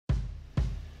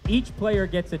Each player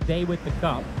gets a day with the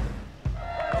cup.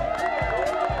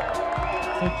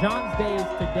 So John's day is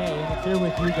today, and it's here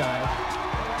with you guys.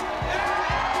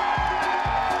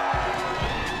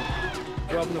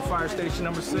 We're up in the fire station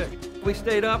number 6. We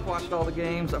stayed up, watched all the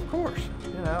games, of course,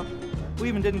 you know. We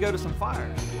even didn't go to some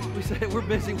fires. We said, we're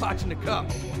busy watching the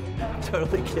cup. I'm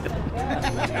totally kidding.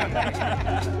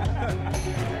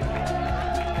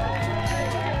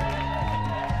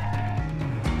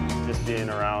 Just being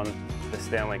around the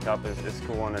Stanley Cup is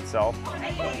cool in itself,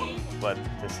 but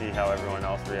to see how everyone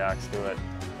else reacts to it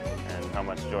and how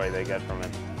much joy they get from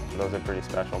it, those are pretty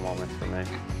special moments for me.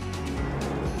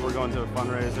 We're going to a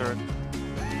fundraiser.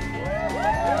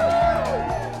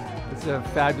 It's a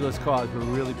fabulous cause. We're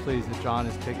really pleased that John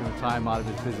has taken the time out of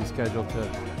his busy schedule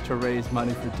to raise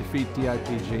money for Defeat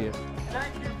DIPG.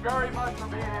 Thank you very much for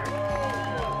being here.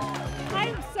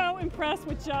 I'm so impressed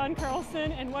with John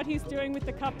Carlson and what he's doing with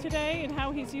the cup today and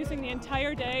how he's using the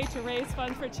entire day to raise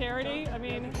funds for charity. I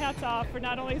mean, hats off for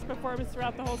not only his performance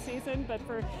throughout the whole season, but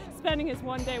for spending his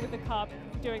one day with the cup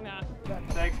doing that.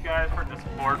 Thanks guys for the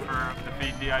support for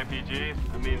Defeat DIPG.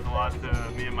 It means a lot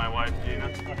to me and my wife, Gina.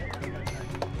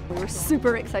 We were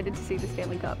super excited to see the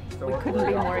Stanley Cup. We couldn't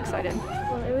be more excited.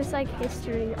 Well, it was like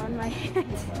history on my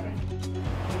hands.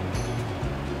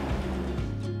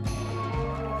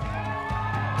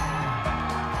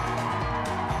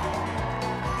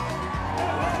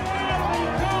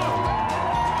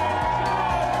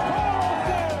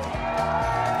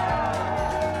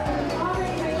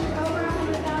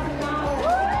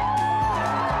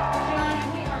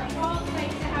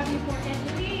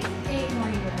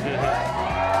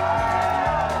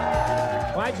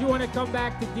 Why'd you want to come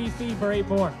back to DC for 8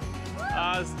 more?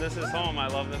 This is home. I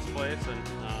love this place, and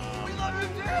We love you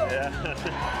too! yeah.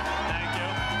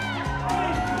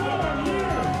 Thank you.